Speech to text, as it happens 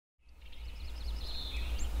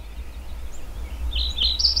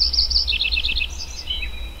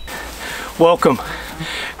Welcome.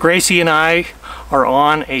 Gracie and I are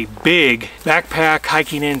on a big backpack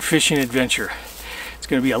hiking and fishing adventure. It's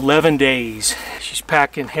going to be 11 days. She's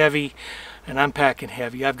packing heavy and I'm packing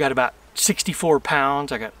heavy. I've got about 64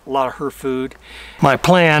 pounds. I got a lot of her food. My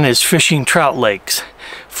plan is fishing trout lakes,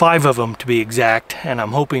 5 of them to be exact, and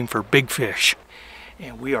I'm hoping for big fish.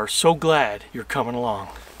 And we are so glad you're coming along.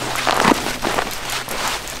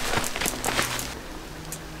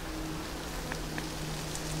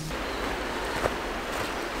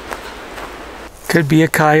 Could be a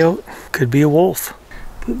coyote, could be a wolf,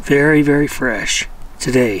 but very, very fresh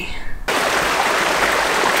today.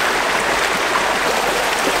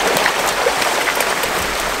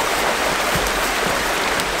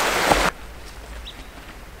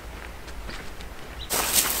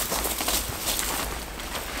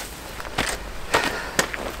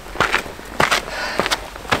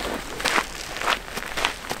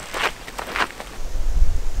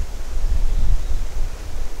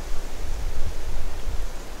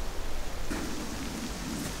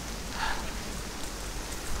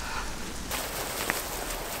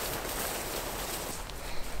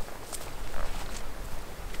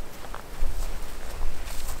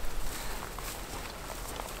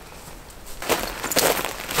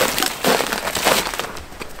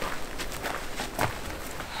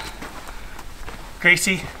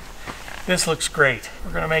 Gracie, this looks great.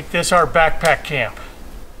 We're going to make this our backpack camp.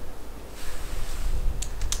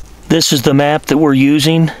 This is the map that we're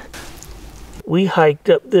using. We hiked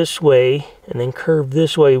up this way and then curved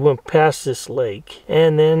this way, went past this lake,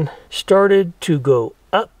 and then started to go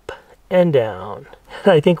up and down.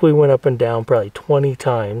 I think we went up and down probably 20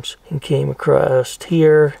 times and came across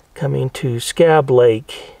here, coming to Scab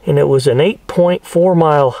Lake, and it was an 8.4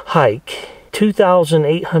 mile hike.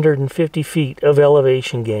 2,850 feet of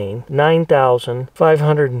elevation gain,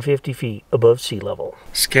 9,550 feet above sea level.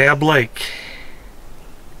 Scab Lake.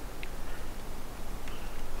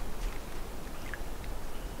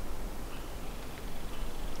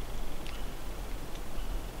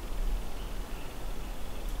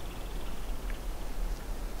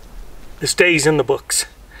 This day's in the books.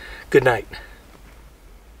 Good night.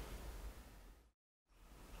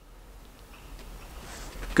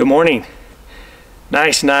 Good morning.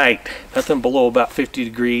 Nice night. Nothing below about 50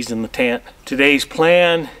 degrees in the tent. Today's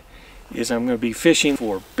plan is I'm going to be fishing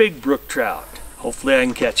for big brook trout. Hopefully I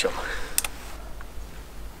can catch them.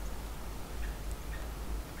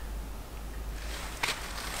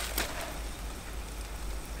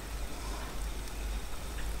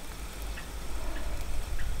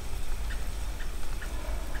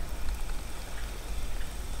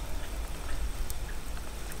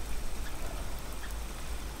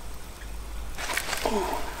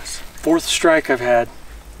 Fourth strike I've had,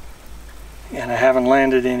 and I haven't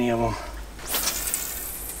landed any of them.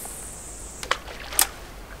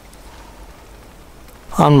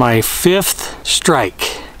 On my 5th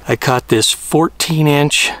strike, I caught this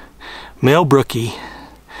 14-inch male brookie,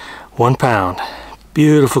 1 pound.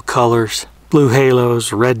 Beautiful colors, blue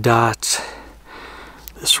halos, red dots,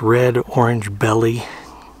 this red-orange belly,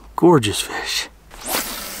 gorgeous fish.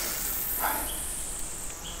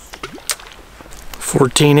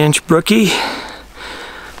 14-inch brookie,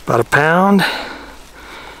 about 1 pound,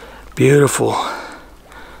 beautiful.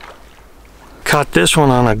 Caught this one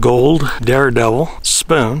on a gold daredevil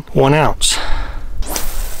spoon, 1 ounce.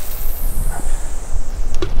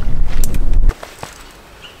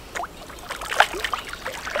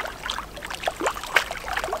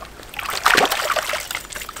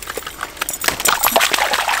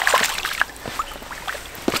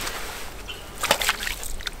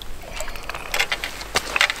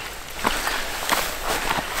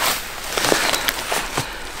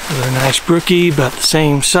 Another nice brookie, about the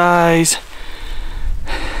same size.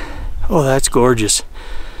 Oh, that's gorgeous.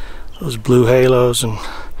 Those blue halos and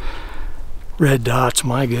red dots,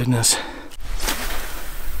 my goodness.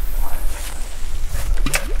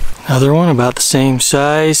 Another one about the same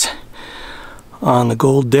size on the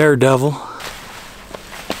gold daredevil.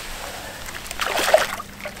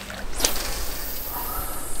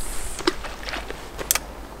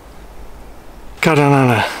 Got it on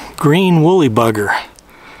a green woolly bugger.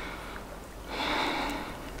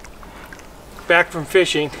 Back from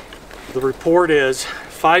fishing. The report is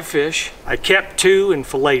 5 fish. I kept 2 and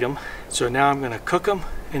filleted them, so now I'm going to cook them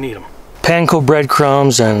and eat them. Panko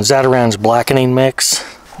breadcrumbs and Zatarain's blackening mix.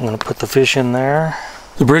 I'm going to put the fish in there.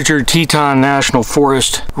 The Bridger Teton National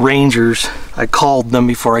Forest Rangers, I called them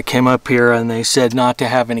before I came up here and they said not to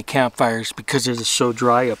have any campfires because it is so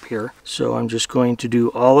dry up here. So I'm just going to do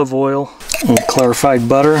olive oil and clarified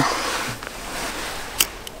butter.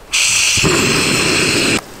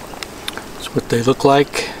 what they look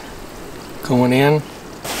like going in.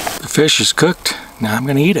 The fish is cooked. Now I'm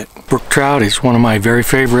going to eat it. Brook trout is one of my very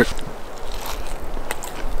favorite.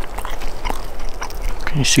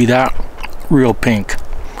 Can you see that? Real pink.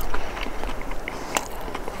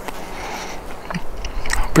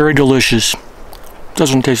 Very delicious.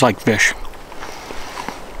 Doesn't taste like fish.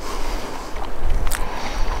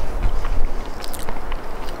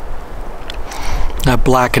 That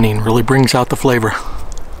blackening really brings out the flavor.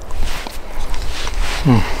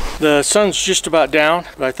 The sun's just about down,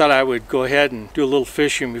 but I thought I would go ahead and do a little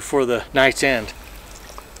fishing before the night's end.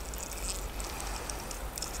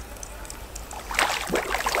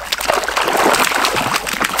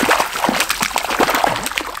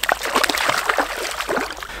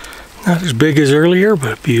 Not as big as earlier,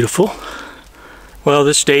 but beautiful. Well,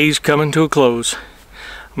 this day's coming to a close.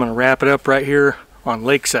 I'm going to wrap it up right here on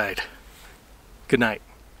Lakeside. Good night.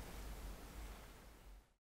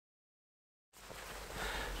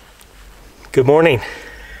 Good morning.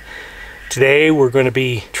 Today we're going to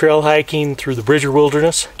be trail hiking through the Bridger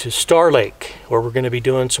Wilderness to Star Lake, where we're going to be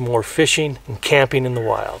doing some more fishing and camping in the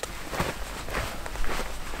wild.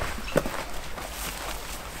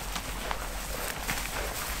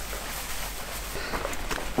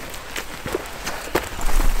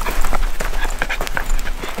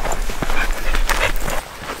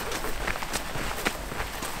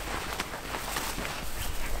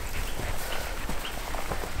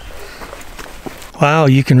 Wow,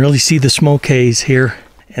 you can really see the smoke haze here.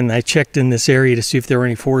 And I checked in this area to see if there were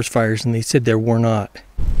any forest fires, and they said there were not.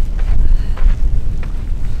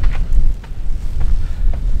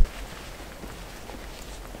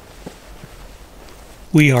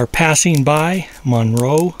 We are passing by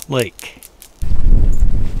Monroe Lake.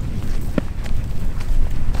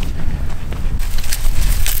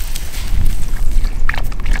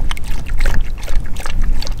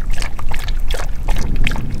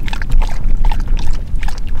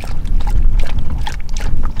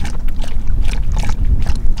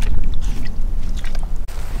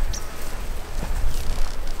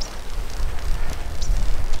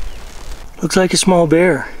 Looks like a small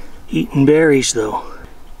bear eating berries, though.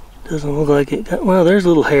 Doesn't look like it got, well, there's a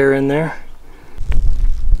little hair in there.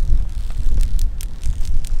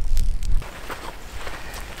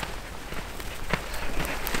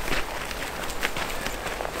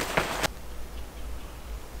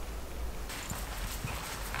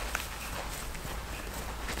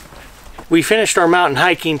 We finished our mountain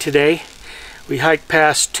hiking today. We hiked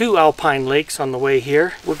past 2 alpine lakes on the way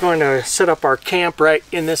here. We're going to set up our camp right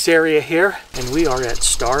in this area here, and we are at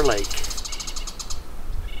Star Lake.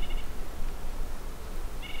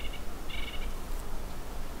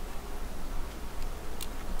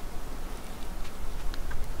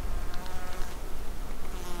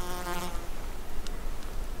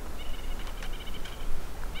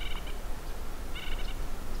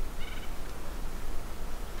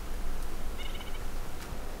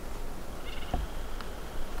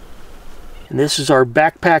 And this is our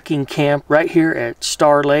backpacking camp right here at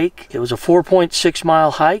Star Lake. It was a 4.6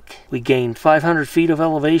 mile hike. We gained 500 feet of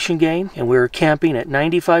elevation gain, and we were camping at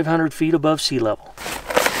 9,500 feet above sea level.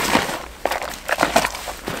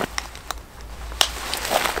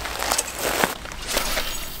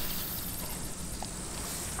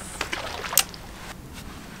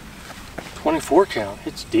 .24 count,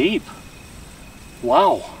 it's deep.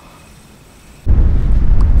 Wow.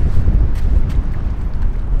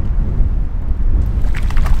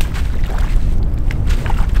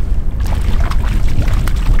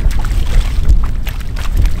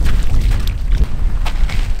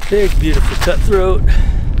 Big, beautiful cutthroat.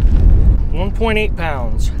 1.8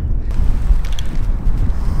 pounds.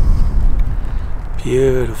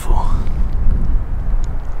 Beautiful.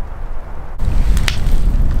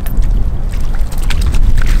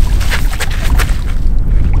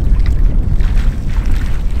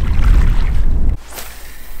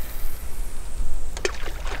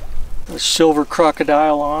 A silver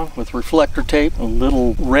crocodile on with reflector tape and a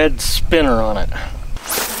little red spinner on it.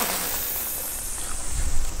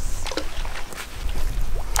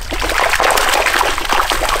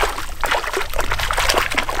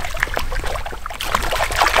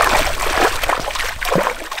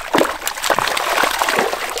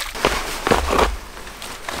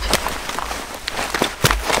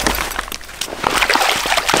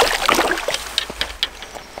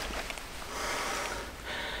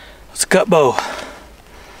 Gut bow.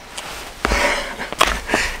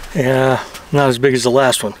 Yeah, not as big as the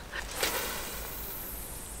last one.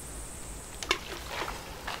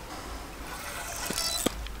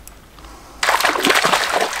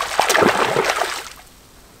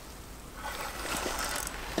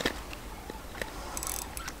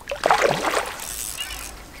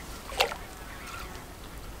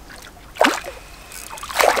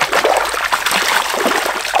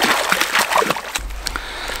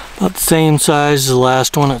 About the same size as the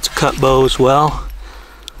last one. It's a cut bow as well.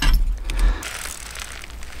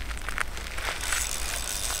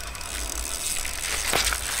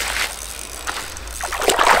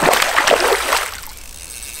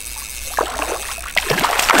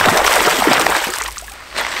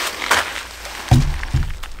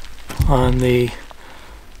 On the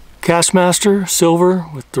Castmaster, silver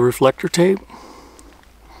with the reflector tape.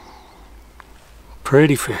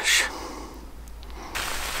 Pretty fish.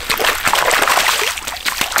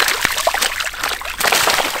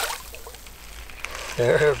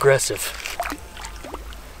 They're aggressive.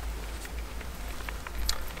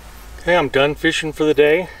 Okay, I'm done fishing for the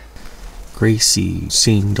day. Gracie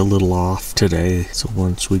seemed a little off today, so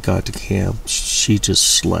once we got to camp, she just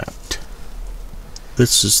slept.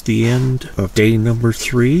 This is the end of day number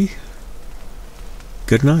 3.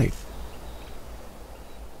 Good night.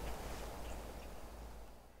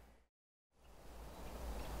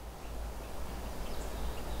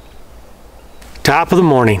 Top of the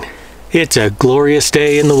morning. It's a glorious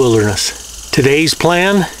day in the wilderness. Today's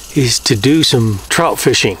plan is to do some trout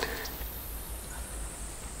fishing.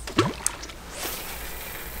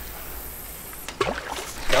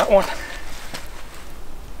 Got one.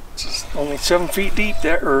 It's only 7 feet deep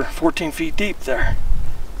there, or 14 feet deep there.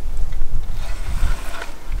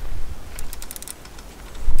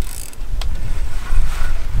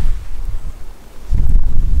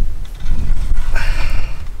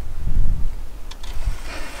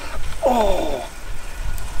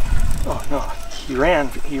 Oh no, he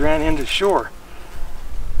ran into shore.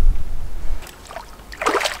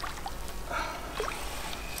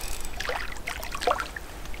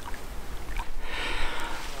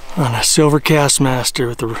 On a silver Castmaster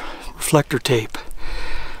with the reflector tape.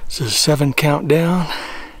 This is a 7 count down.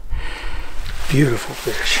 Beautiful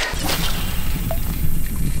fish.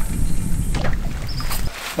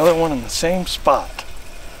 Another one in the same spot.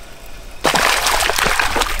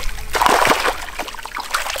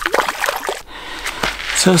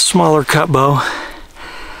 It's a smaller cut bow,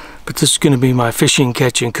 but this is going to be my fishing,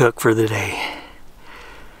 catch, and cook for the day.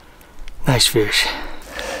 Nice fish.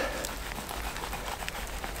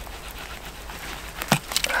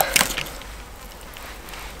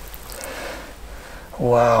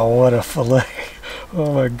 Wow, what a fillet.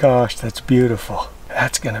 Oh my gosh, that's beautiful.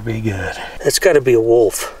 That's gonna be good. That's gotta be a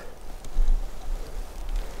wolf.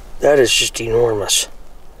 That is just enormous.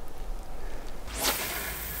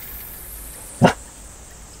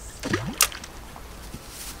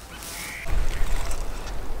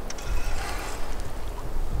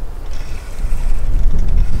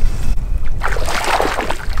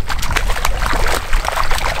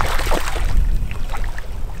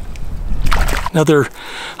 Another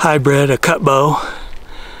hybrid, a cut bow.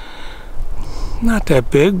 Not that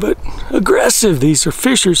big, but aggressive. These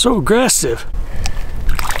fish are so aggressive.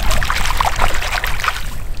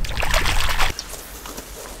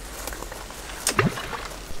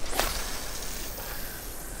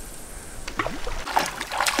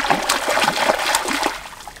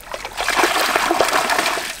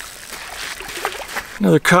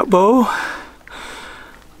 Another cut bow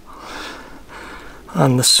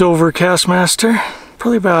on the silver Castmaster,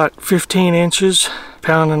 probably about 15 inches,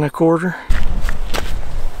 pound and a quarter.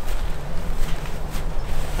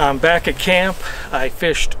 I'm back at camp. I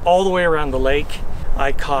fished all the way around the lake.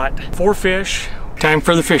 I caught 4 fish. Time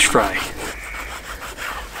for the fish fry.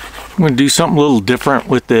 I'm going to do something a little different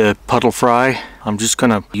with the puddle fry. I'm just going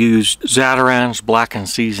to use Zatarain's blackened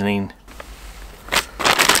seasoning.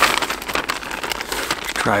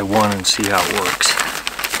 Try one and see how it works.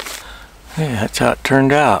 Yeah, that's how it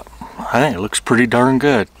turned out. I think it looks pretty darn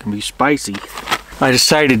good. It can be spicy. I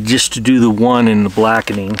decided just to do the one in the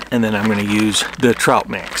blackening, and then I'm going to use the trout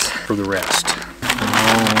mix for the rest.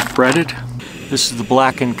 All breaded. This is the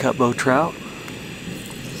blackened cutbow trout.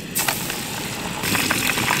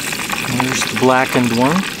 There's the blackened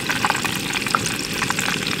one.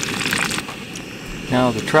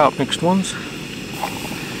 Now the trout mixed ones.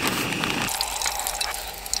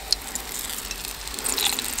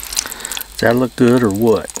 Does that look good or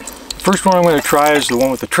what? First one I'm going to try is the one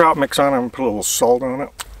with the trout mix on it. I'm going to put a little salt on it.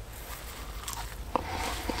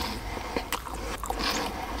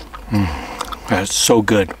 That's so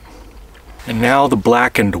good. And now the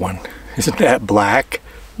blackened one. Isn't that black?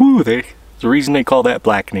 Woo, there's the reason they call that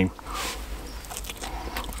blackening.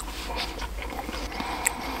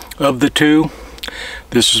 Of the two,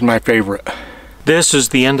 this is my favorite. This is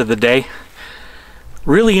the end of the day.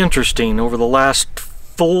 Really interesting. Over the last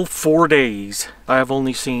full 4 days, I have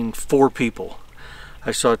only seen 4 people.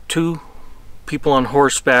 I saw 2 people on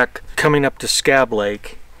horseback coming up to Scab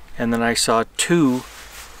Lake, and then I saw 2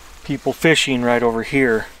 people fishing right over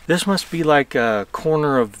here. This must be like a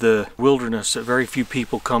corner of the wilderness that very few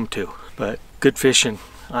people come to, but good fishing.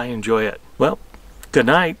 I enjoy it. Well, good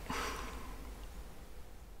night.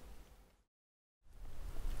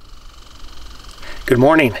 Good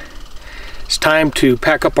morning. It's time to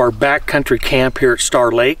pack up our backcountry camp here at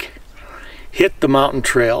Star Lake, hit the mountain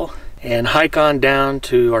trail, and hike on down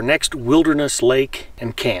to our next wilderness lake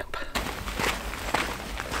and camp.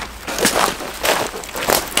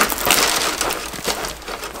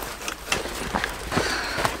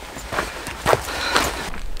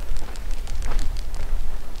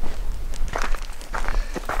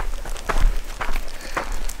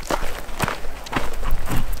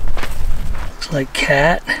 Looks like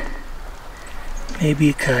cat, maybe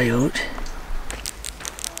a coyote.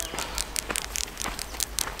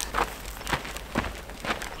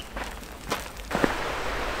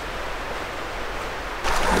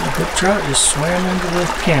 The trout just swam into the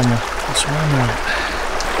camera. That's where I'm at.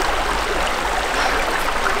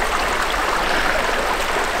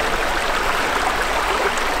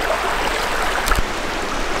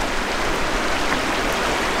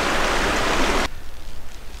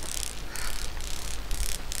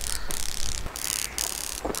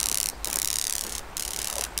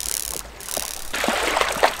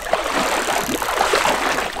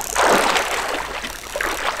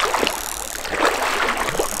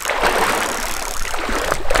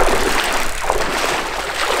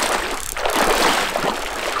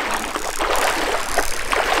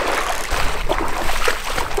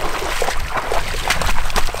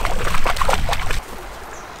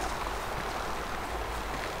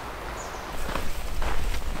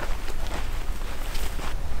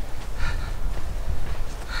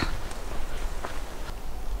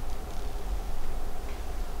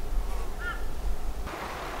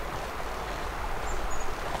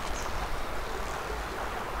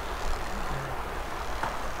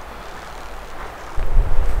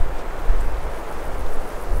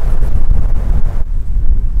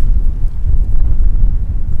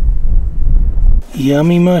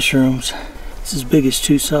 Yummy mushrooms. It's as big as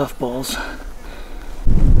 2 softballs.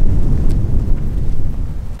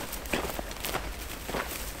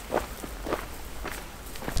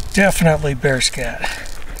 Definitely bear scat.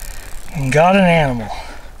 And got an animal.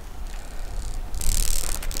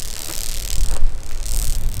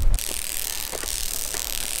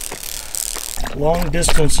 Long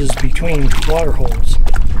distances between water holes.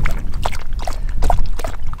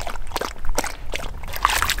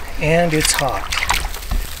 And it's hot.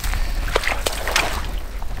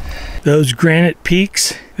 Those granite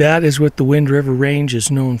peaks, that is what the Wind River Range is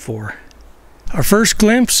known for. Our first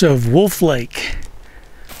glimpse of Wolf Lake.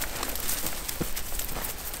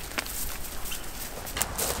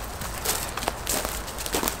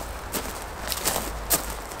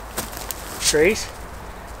 Grace,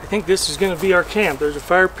 I think this is going to be our camp. There's a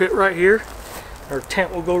fire pit right here. Our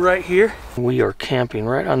tent will go right here. We are camping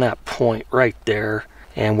right on that point right there,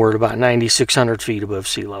 and we're at about 9,600 feet above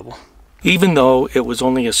sea level. Even though it was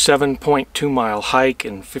only a 7.2 mile hike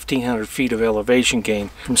and 1,500 feet of elevation gain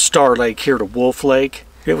from Star Lake here to Wolf Lake,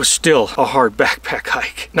 it was still a hard backpack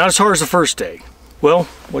hike. Not as hard as the first day. Well,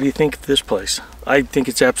 what do you think of this place? I think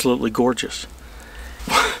it's absolutely gorgeous.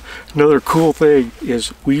 Another cool thing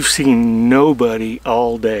is we've seen nobody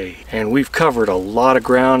all day, and we've covered a lot of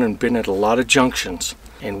ground and been at a lot of junctions,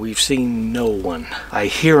 and we've seen no one. I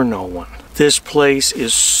hear no one. This place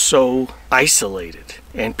is so isolated,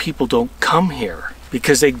 and people don't come here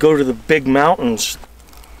because they go to the big mountains.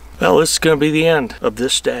 Well, this is going to be the end of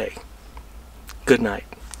this day. Good night.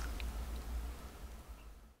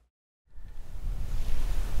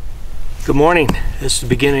 Good morning. This is the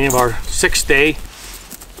beginning of our 6th day.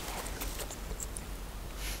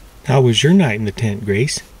 How was your night in the tent,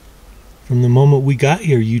 Grace? From the moment we got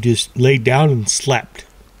here, you just laid down and slept.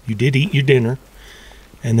 You did eat your dinner,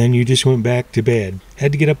 and then you just went back to bed.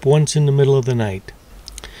 Had to get up once in the middle of the night.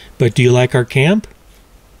 But do you like our camp?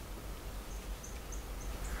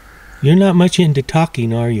 You're not much into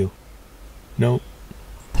talking, are you? No.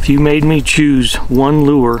 If you made me choose one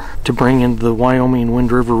lure to bring into the Wyoming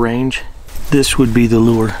Wind River Range, this would be the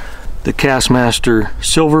lure. The Castmaster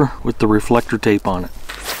Silver with the reflector tape on it.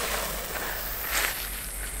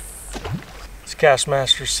 This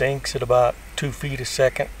Castmaster sinks at about 2 feet a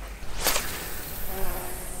second.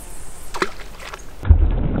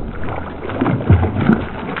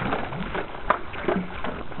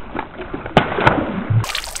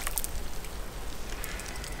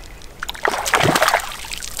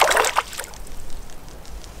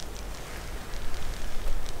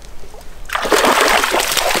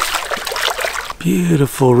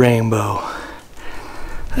 Beautiful rainbow.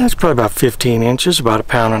 That's probably about 15 inches, about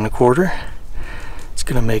 1.25 pounds. It's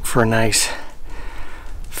gonna make for a nice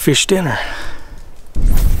fish dinner.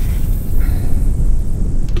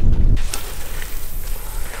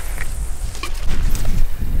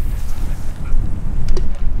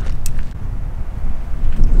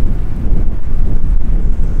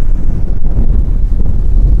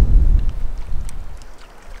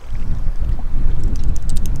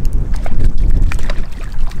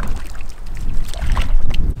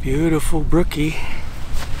 Beautiful brookie.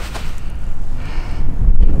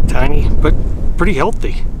 Tiny, but pretty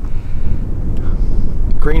healthy.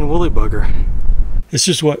 Green woolly bugger. This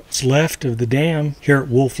is what's left of the dam here at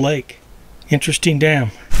Wolf Lake. Interesting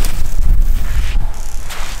dam.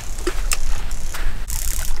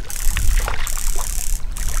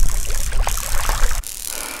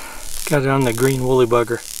 Got it on the green woolly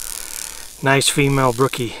bugger. Nice female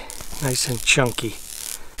brookie. Nice and chunky.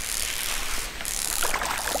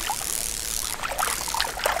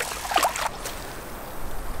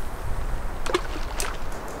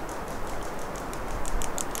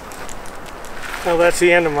 Well, that's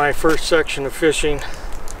the end of my first section of fishing.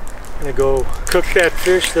 I'm gonna go cook that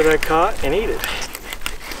fish that I caught and eat it.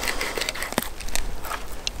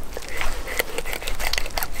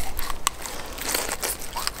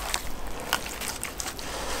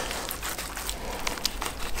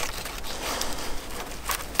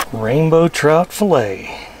 Rainbow trout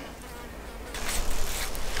fillet.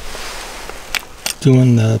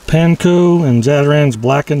 Doing the panko and Zatarain's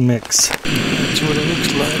blackened mix. That's what it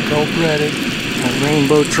looks like already.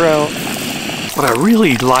 Rainbow trout. What I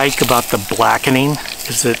really like about the blackening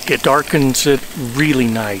is that it darkens it really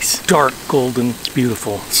nice. Dark golden, it's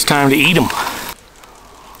beautiful. It's time to eat them.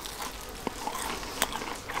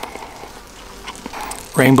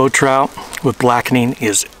 Rainbow trout with blackening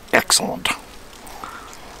is excellent.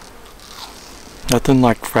 Nothing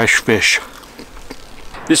like fresh fish.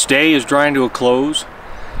 This day is drawing to a close.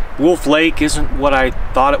 Wolf Lake isn't what I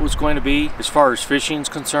thought it was going to be. As far as fishing is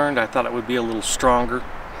concerned, I thought it would be a little stronger.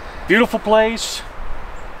 Beautiful place,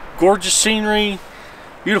 gorgeous scenery,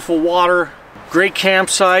 beautiful water, great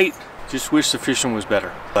campsite. Just wish the fishing was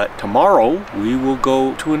better. But tomorrow we will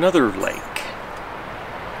go to another lake.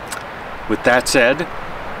 With that said,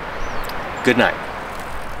 good night.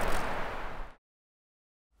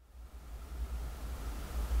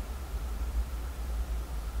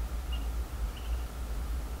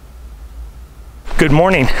 Good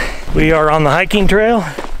morning. We are on the hiking trail,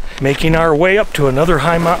 making our way up to another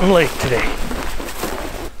high mountain lake today.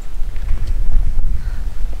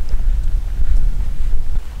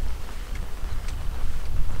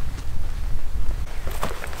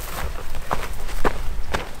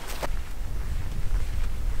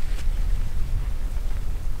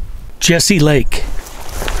 Jessie Lake.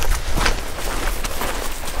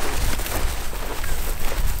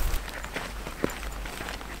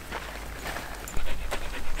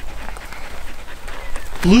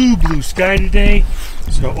 Blue sky today,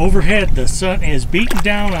 so overhead the sun is beating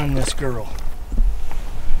down on this girl.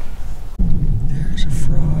 There's a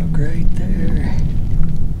frog right there.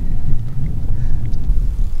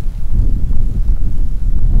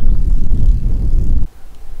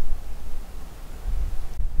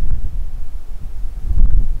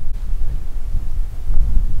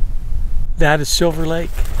 That is Silver Lake.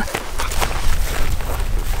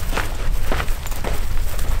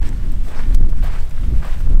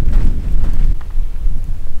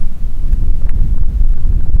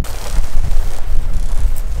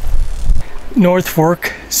 North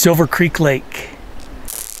Fork, Silver Creek Lake.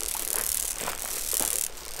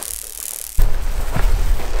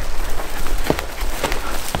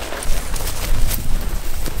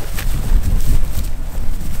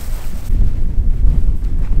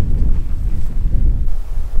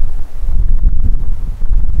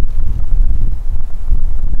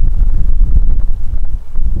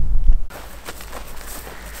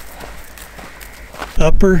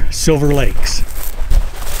 Upper Silver Lakes.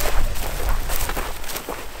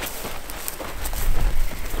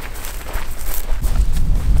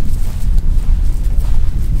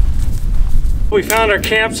 We found our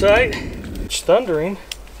campsite. It's thundering.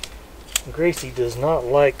 Gracie does not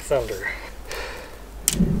like thunder.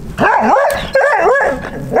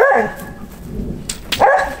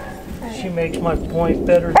 She makes my point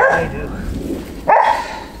better than I do.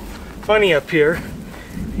 Funny up here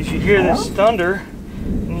is you hear this thunder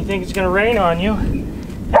and you think it's going to rain on you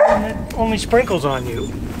and it only sprinkles on you.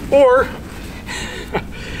 Or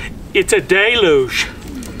it's a deluge.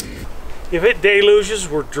 If it deluges,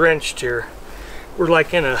 we're drenched here. We're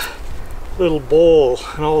like in a little bowl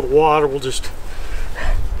and all the water will just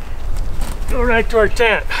Go right to our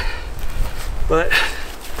tent. But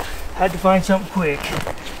had to find something quick.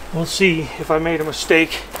 We'll see if I made a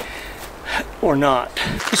mistake or not.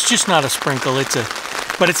 It's just not a sprinkle,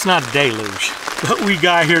 but it's not a deluge. But we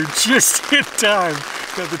got here just in time.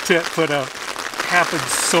 Got the tent put up. Happens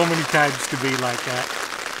so many times to be like that.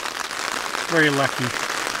 Very lucky.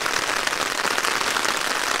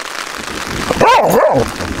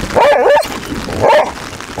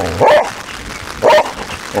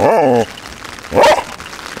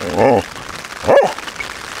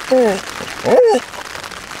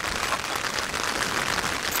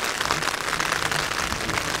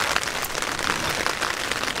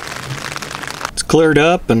 It's cleared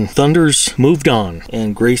up and thunder's moved on,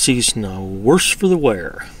 and Gracie's no worse for the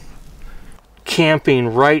wear.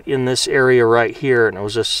 Camping right in this area right here, and it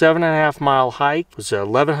was a 7.5 mile hike. It was a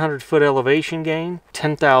 1,100 foot elevation gain,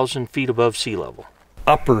 10,000 feet above sea level.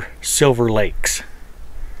 Upper Silver Lakes.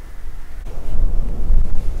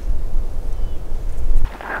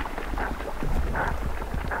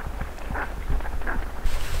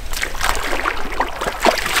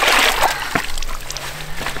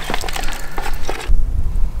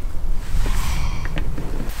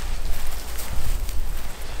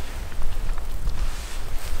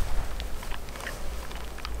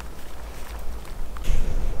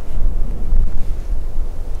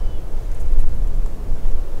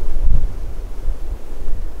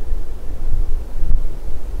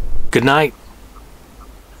 Good night.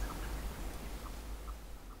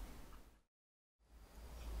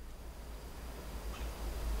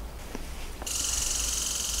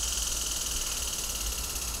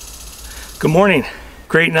 Good morning.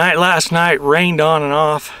 Great night last night. Rained on and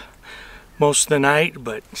off most of the night,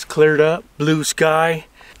 but it's cleared up. Blue sky.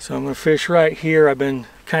 So I'm gonna fish right here. I've been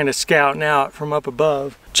kind of scouting out from up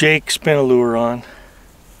above. Jake spin a lure on.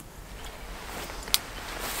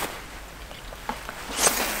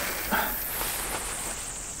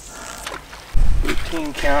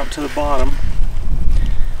 Count to the bottom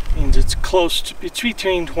means it's close to, it's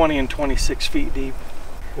between 20 and 26 feet deep.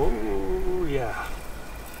 Oh yeah.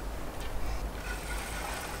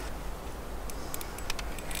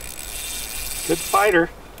 Good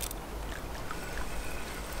fighter.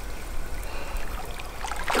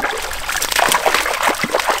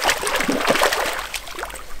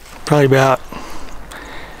 Probably about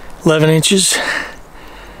 11 inches.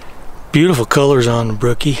 Beautiful colors on the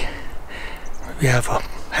brookie. We have a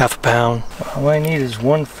half a pound. All I need is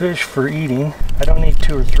one fish for eating. I don't need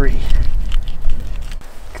 2 or 3. Look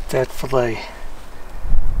at that fillet.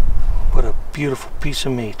 What a beautiful piece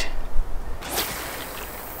of meat.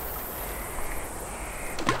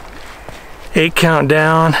 8 count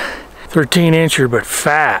down, 13 incher, but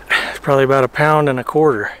fat. It's probably about 1.25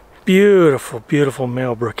 pounds. Beautiful, beautiful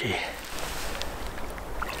male brookie.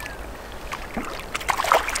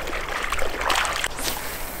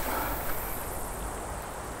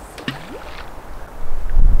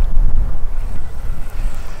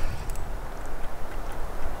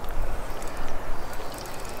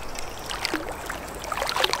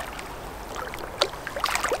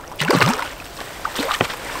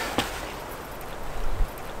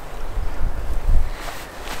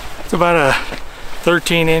 It's about a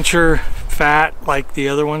 13 incher fat like the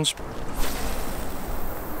other ones.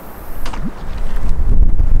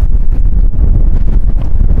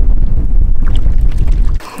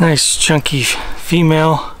 Nice chunky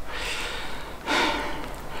female.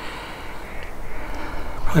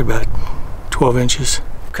 Probably about 12 inches.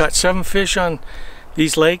 Caught 7 fish on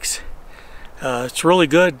these lakes. It's really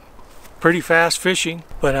good. Pretty fast fishing,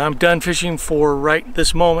 but I'm done fishing for right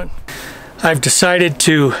this moment. I've decided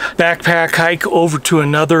to backpack hike over to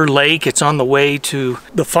another lake. It's on the way to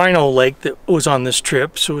the final lake that was on this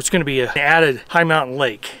trip, so it's going to be an added high mountain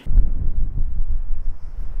lake.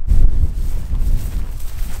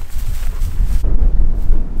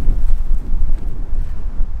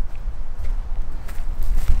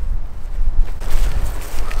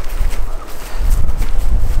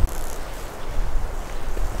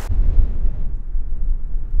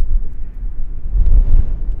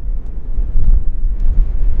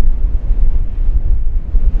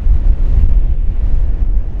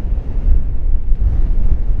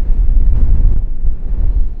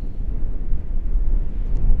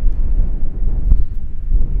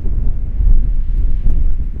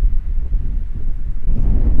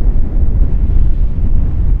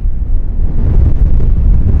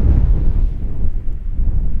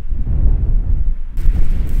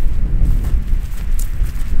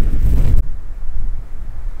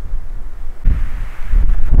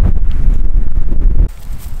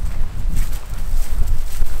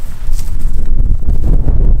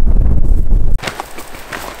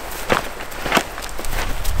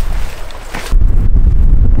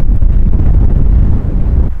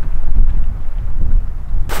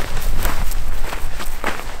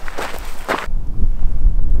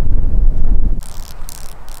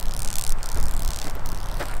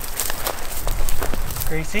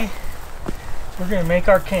 Gracie, we're gonna make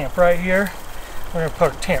our camp right here. We're gonna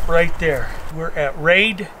put our tent right there. We're at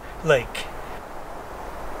Raid Lake.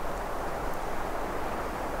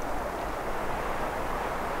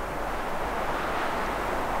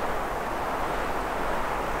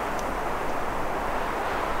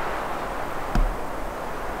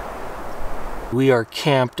 We are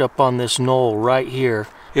camped up on this knoll right here.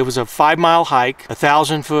 It was a 5-mile hike,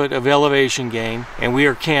 1,000 foot of elevation gain, and we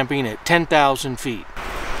are camping at 10,000 feet.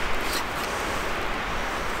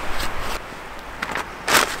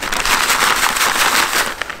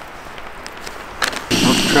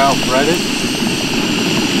 Brook trout breaded.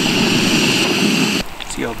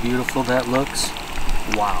 See how beautiful that looks?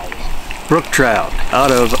 Wow. Brook trout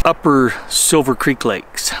out of Upper Silver Creek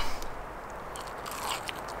Lakes.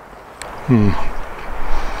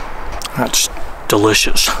 That's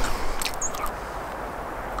delicious.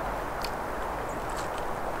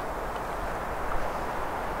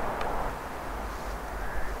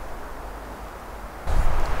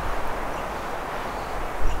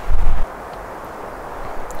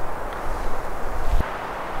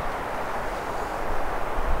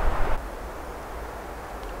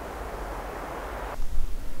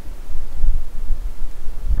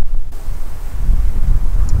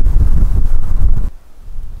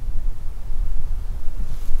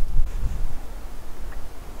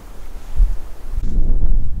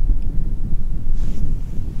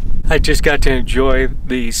 I just got to enjoy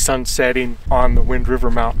the sun setting on the Wind River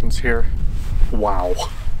Mountains here. Wow.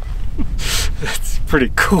 That's pretty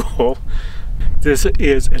cool. This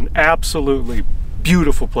is an absolutely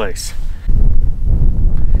beautiful place.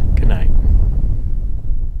 Good night.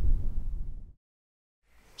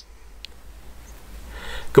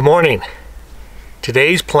 Good morning.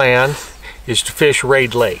 Today's plan is to fish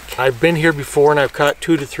Raid Lake. I've been here before and I've caught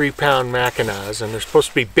 2 to 3 pound mackinaws, and there's supposed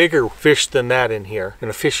to be bigger fish than that in here. I'm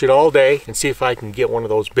gonna fish it all day and see if I can get one of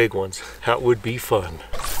those big ones. That would be fun.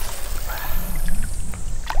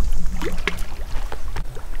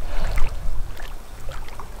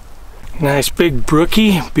 Nice big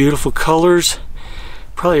brookie, beautiful colors.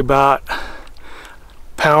 Probably about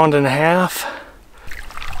 1.5 pounds.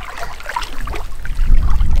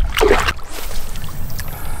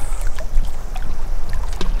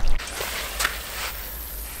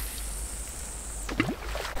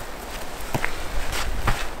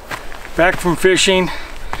 Back from fishing,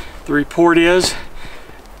 the report is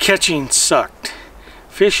catching sucked.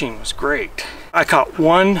 Fishing was great. I caught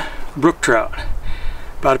 1 brook trout,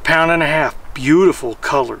 about 1.5 pounds, beautiful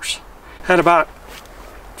colors. Had about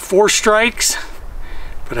 4 strikes,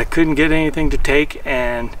 but I couldn't get anything to take,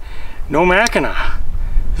 and no mackinaw.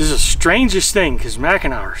 This is the strangest thing because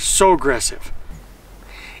mackinaw are so aggressive.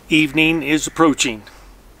 Evening is approaching.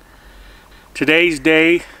 Today's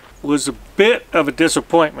day was a bit of a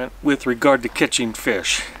disappointment with regard to catching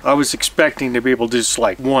fish. I was expecting to be able to just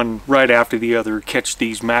like one right after the other catch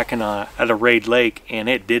these mackinaw at a Raid Lake, and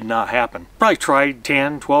it did not happen. Probably tried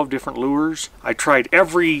 10, 12 different lures. I tried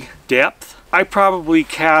every depth. I probably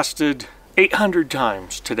casted 800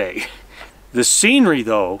 times today. The scenery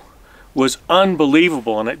though was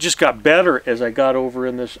unbelievable, and it just got better as I got over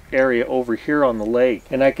in this area over here on the lake,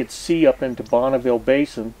 and I could see up into Bonneville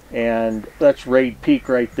Basin, and that's Raid Peak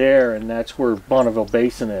right there, and that's where Bonneville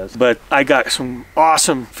Basin is. But I got some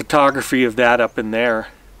awesome photography of that up in there.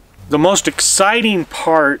 The most exciting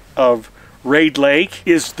part of Raid Lake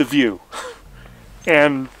is the view.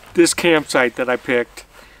 And this campsite that I picked,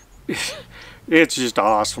 it's just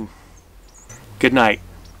awesome. Good night.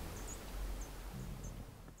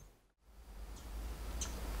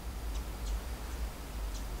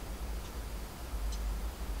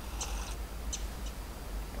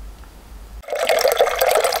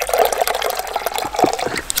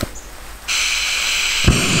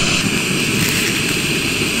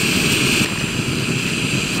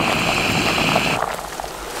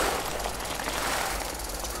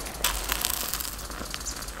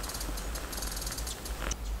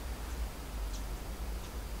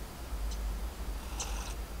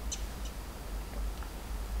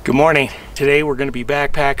 Good morning. Today we're going to be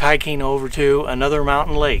backpack hiking over to another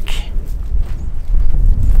mountain lake.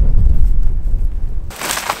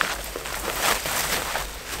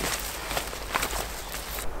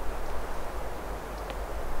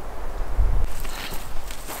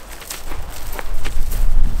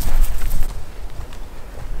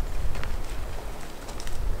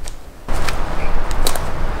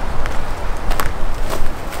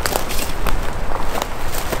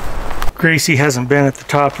 Gracie hasn't been at the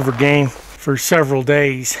top of her game for several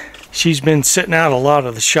days. She's been sitting out a lot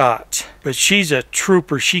of the shots, but she's a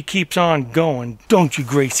trooper. She keeps on going, don't you,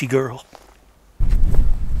 Gracie girl?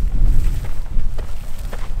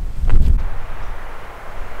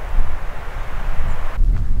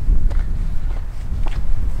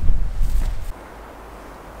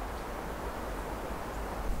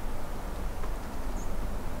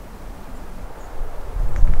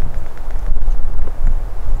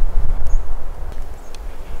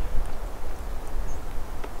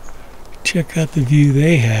 Check out the view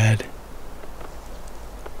they had.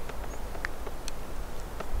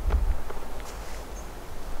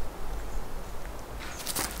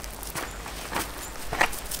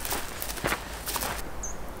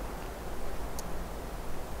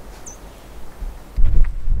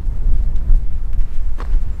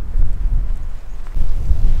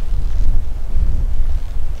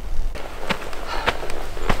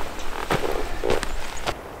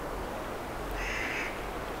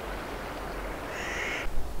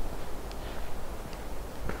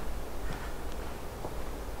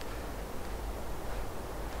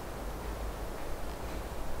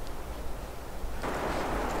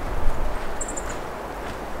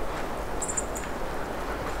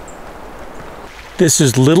 This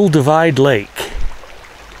is Little Divide Lake.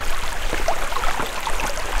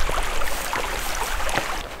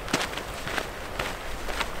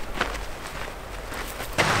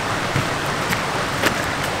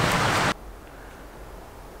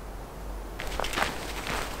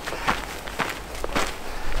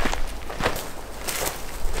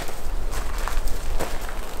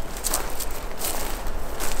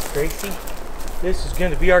 Gracie, this is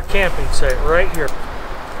going to be our camping site right here.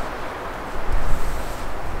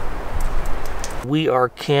 We are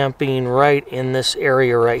camping right in this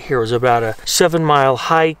area right here. It was about a 7-mile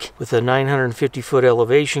hike with a 950-foot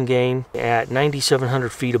elevation gain at 9,700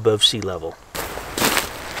 feet above sea level.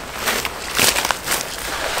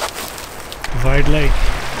 Divide Lake.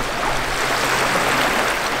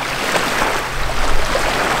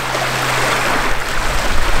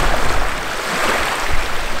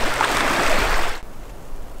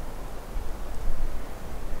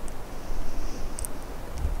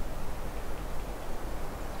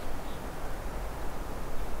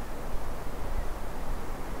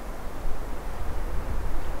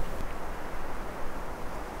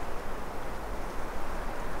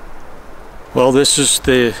 Well, this is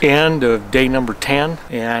the end of day number 10,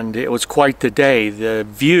 and it was quite the day. The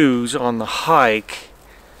views on the hike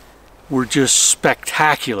were just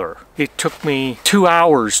spectacular. It took me 2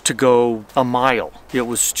 hours to go a mile. It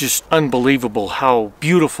was just unbelievable how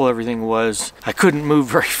beautiful everything was. I couldn't move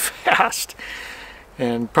very fast,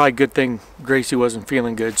 and probably a good thing Gracie wasn't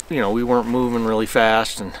feeling good. You know, we weren't moving really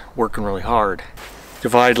fast and working really hard.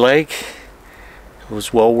 Divide Lake, it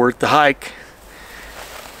was well worth the hike.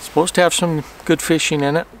 Supposed to have some good fishing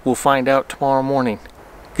in it. We'll find out tomorrow morning.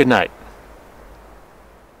 Good night.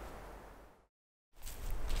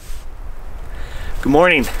 Good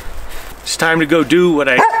morning. It's time to go do what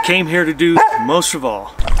I came here to do most of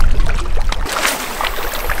all.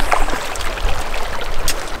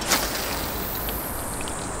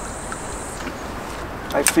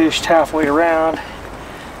 I fished halfway around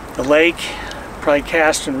the lake, probably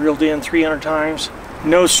cast and reeled in 300 times.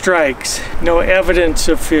 No strikes, no evidence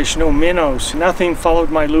of fish, no minnows, nothing followed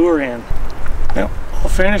my lure in. Well, all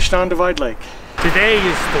finished on Divide Lake. Today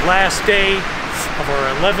is the last day of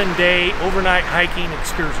our 11-day overnight hiking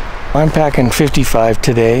excursion. I'm packing 55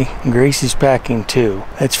 today, Gracie's packing 2.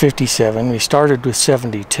 That's 57. We started with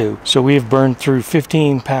 72, so we have burned through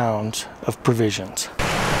 15 pounds of provisions.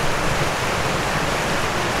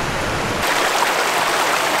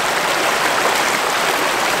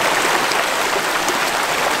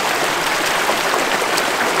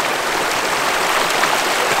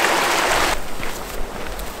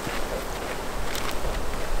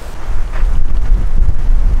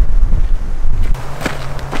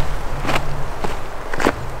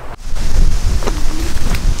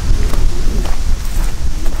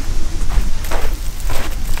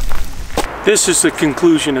 This is the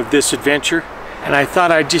conclusion of this adventure, and I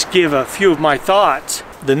thought I'd just give a few of my thoughts.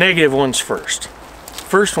 The negative ones first.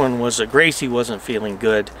 First one was that Gracie wasn't feeling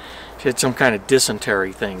good. She had some kind of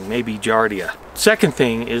dysentery thing, maybe giardia. Second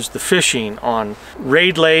thing is the fishing on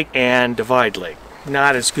Raid Lake and Divide Lake.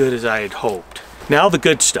 Not as good as I had hoped. Now the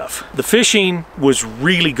good stuff. The fishing was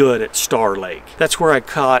really good at Star Lake. That's where I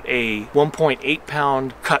caught a 1.8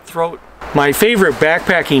 pound cutthroat. My favorite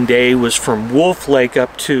backpacking day was from Wolf Lake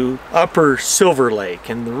up to Upper Silver Lake,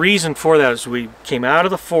 and the reason for that is we came out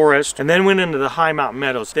of the forest and then went into the high mountain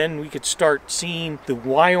meadows. Then we could start seeing the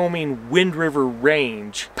Wyoming Wind River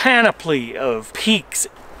Range, panoply of peaks.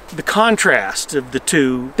 The contrast of the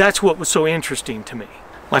two, that's what was so interesting to me.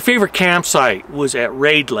 My favorite campsite was at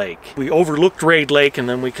Raid Lake. We overlooked Raid Lake, and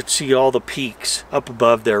then we could see all the peaks up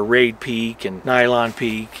above there, Raid Peak and Nylon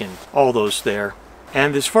Peak and all those there.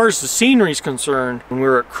 And as far as the scenery is concerned, when we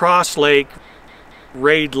were at Cross Lake,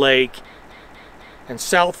 Raid Lake, and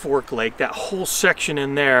South Fork Lake, that whole section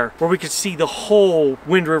in there, where we could see the whole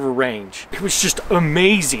Wind River Range. It was just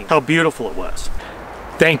amazing how beautiful it was.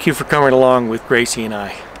 Thank you for coming along with Gracie and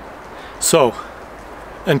I. So,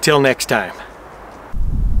 until next time.